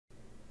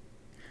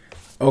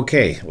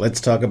Okay,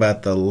 let's talk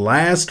about the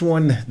last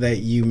one that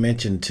you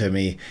mentioned to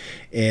me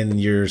in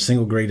your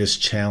single greatest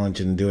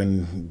challenge in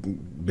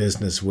doing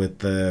business with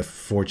the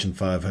Fortune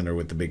 500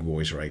 with the big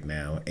boys right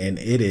now. And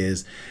it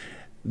is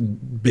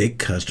big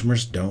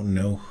customers don't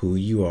know who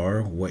you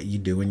are, what you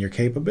do, and your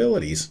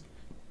capabilities.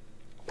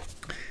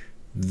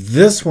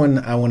 This one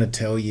I want to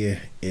tell you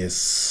is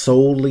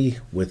solely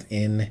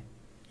within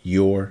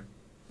your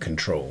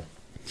control.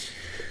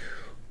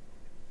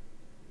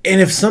 And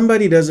if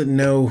somebody doesn't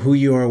know who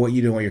you are, what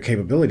you do, and what your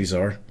capabilities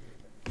are,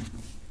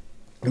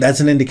 that's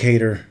an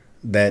indicator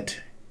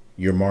that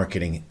your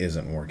marketing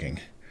isn't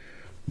working.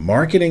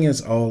 Marketing is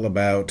all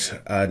about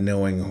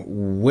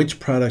knowing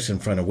which products in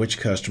front of which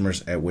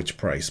customers at which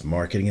price.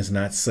 Marketing is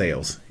not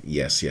sales.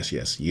 Yes, yes,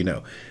 yes. You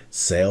know,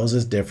 sales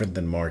is different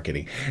than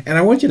marketing. And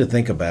I want you to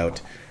think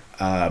about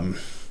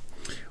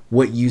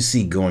what you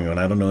see going on.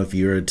 I don't know if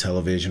you're a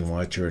television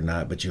watcher or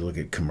not, but you look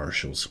at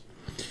commercials.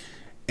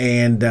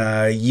 And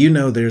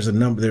there's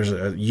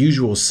a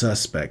usual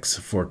suspects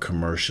for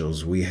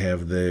commercials. We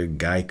have the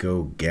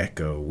Geico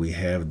Gecko. We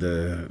have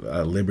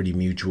the Liberty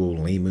Mutual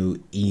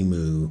Limu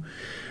Emu.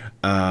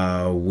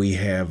 We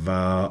have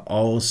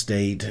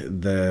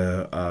Allstate,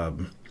 the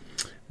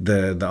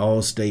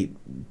Allstate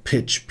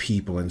pitch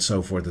people, and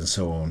so forth and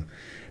so on.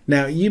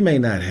 Now, you may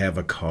not have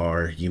a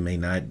car. You may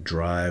not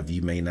drive.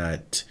 You may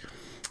not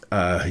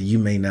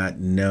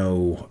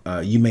know,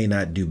 you may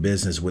not do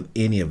business with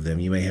any of them.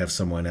 You may have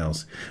someone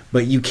else.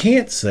 But you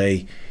can't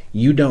say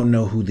you don't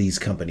know who these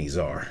companies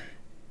are.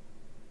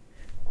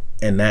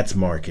 And that's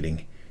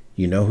marketing.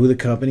 You know who the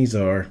companies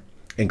are,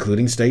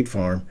 including State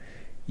Farm.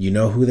 You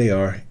know who they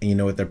are, and you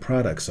know what their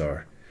products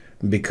are.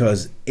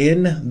 Because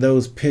in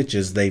those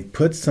pitches, they've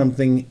put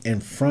something in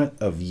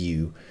front of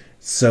you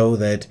so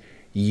that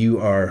you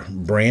are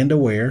brand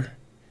aware,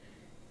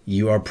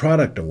 you are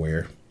product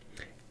aware,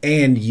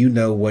 and you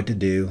know what to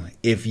do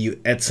if you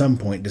at some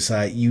point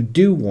decide you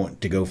do want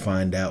to go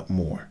find out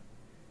more.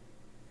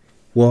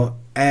 Well,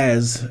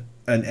 as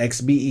an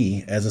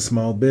XBE, as a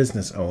small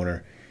business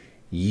owner,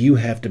 you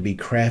have to be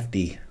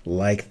crafty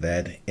like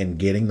that in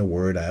getting the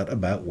word out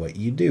about what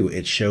you do.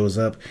 It shows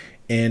up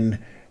in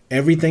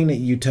everything that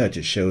you touch.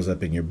 It shows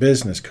up in your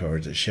business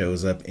cards. It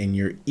shows up in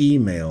your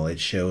email. It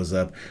shows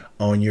up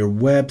on your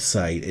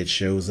website. It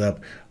shows up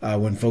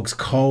when folks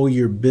call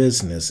your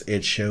business.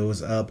 It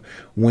shows up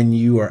when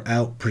you are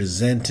out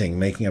presenting,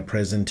 making a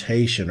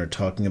presentation, or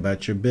talking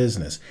about your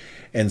business.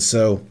 And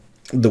so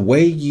the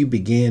way you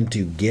begin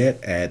to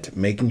get at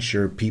making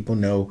sure people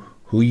know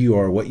who you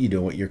are, what you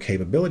do, what your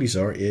capabilities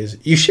are, is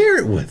you share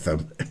it with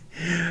them.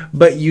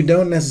 But you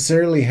don't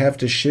necessarily have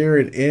to share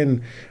it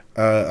in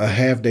a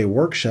half-day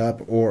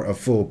workshop or a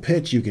full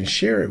pitch. You can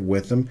share it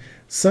with them,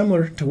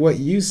 similar to what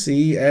you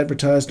see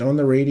advertised on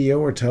the radio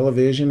or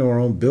television or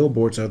on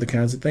billboards, other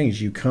kinds of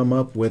things. You come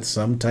up with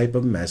some type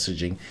of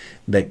messaging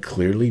that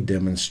clearly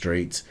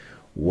demonstrates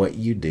what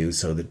you do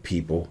so that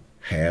people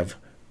have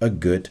a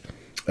good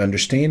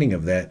understanding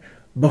of that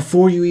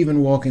before you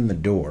even walk in the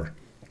door.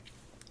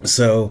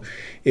 So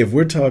if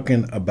we're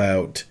talking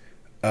about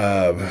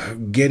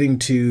getting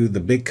to the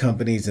big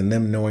companies and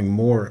them knowing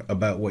more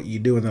about what you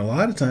do, and a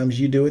lot of times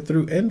you do it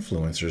through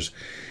influencers.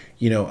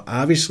 You know,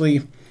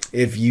 obviously,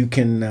 if you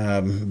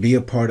can be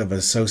a part of an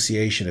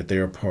association that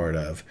they're a part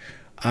of,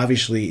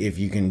 obviously, if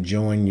you can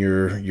join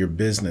your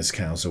business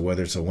council,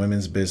 whether it's a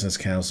women's business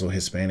council,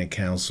 Hispanic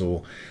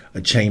council, a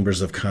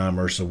chambers of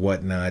commerce or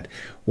whatnot,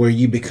 where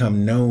you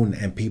become known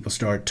and people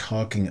start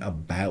talking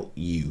about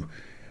you.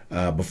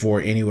 Before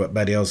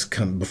anybody else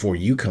before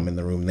you come in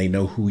the room, they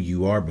know who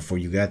you are before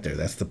you got there.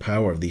 That's the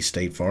power of these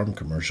State Farm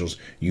commercials.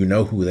 You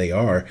know who they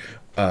are,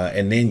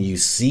 and then you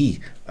see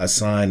a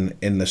sign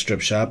in the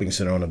strip shopping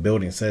center on a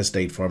building that says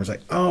State Farm. It's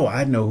like, oh,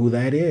 I know who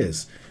that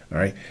is. All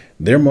right,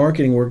 their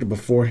marketing worked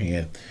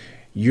beforehand.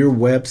 Your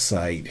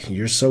website,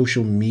 your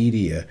social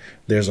media,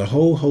 there's a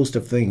whole host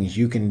of things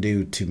you can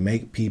do to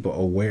make people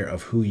aware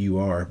of who you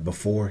are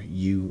before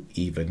you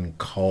even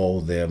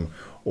call them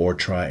or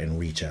try and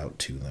reach out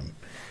to them.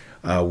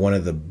 One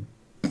of the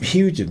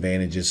huge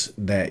advantages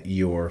that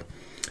your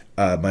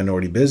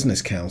minority business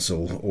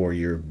council or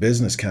your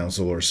business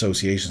council or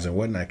associations and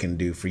whatnot can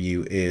do for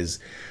you is,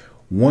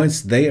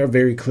 once they are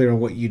very clear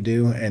on what you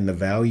do and the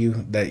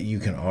value that you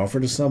can offer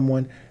to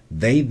someone,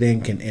 they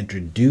then can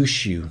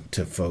introduce you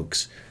to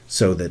folks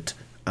so that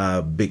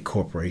big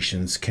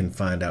corporations can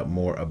find out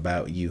more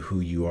about you, who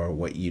you are,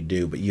 what you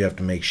do. But you have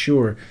to make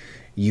sure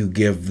you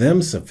give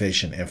them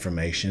sufficient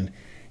information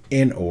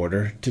in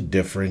order to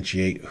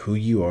differentiate who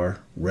you are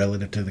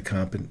relative to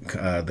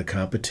the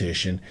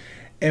competition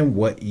and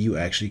what you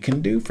actually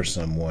can do for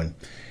someone.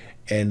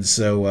 And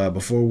so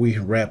before we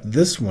wrap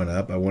this one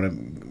up, I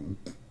want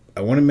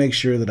to make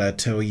sure that I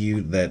tell you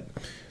that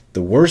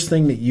the worst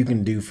thing that you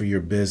can do for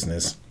your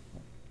business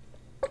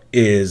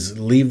is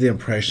leave the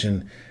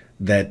impression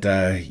that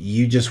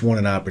you just want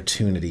an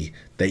opportunity,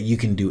 that you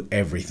can do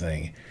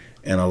everything.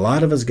 And a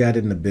lot of us got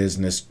into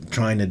business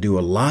trying to do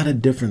a lot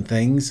of different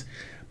things.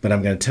 But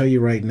I'm going to tell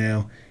you right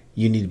now,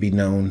 you need to be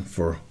known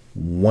for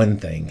one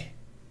thing.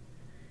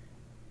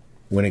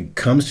 When it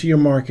comes to your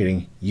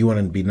marketing, you want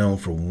to be known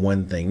for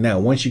one thing. Now,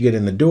 once you get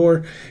in the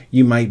door,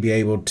 you might be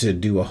able to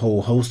do a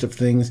whole host of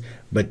things,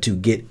 but to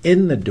get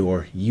in the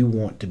door, you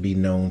want to be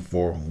known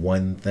for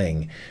one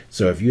thing.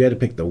 So if you had to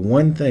pick the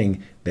one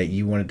thing that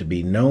you wanted to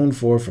be known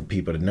for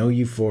people to know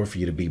you for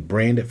you to be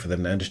branded, for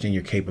them to understand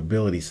your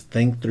capabilities,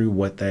 think through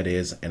what that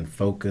is and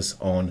focus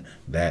on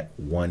that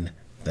one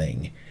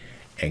thing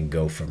and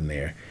go from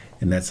there.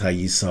 And that's how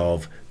you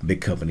solve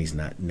big companies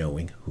not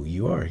knowing who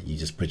you are. You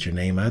just put your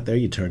name out there,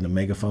 you turn the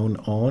megaphone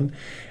on,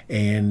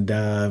 and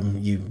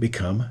you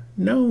become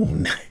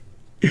known.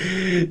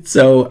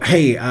 So,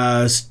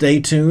 hey, stay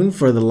tuned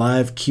for the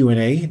live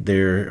Q&A.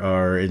 There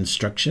are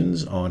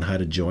instructions on how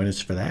to join us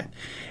for that.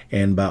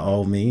 And by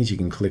all means, you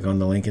can click on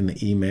the link in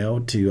the email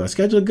to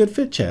schedule a good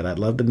fit chat. I'd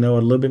love to know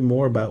a little bit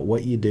more about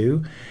what you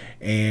do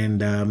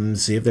and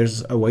see if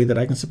there's a way that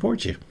I can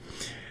support you.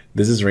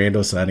 This is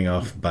Randall signing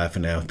off. Bye for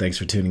now. Thanks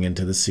for tuning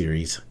into the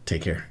series.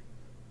 Take care.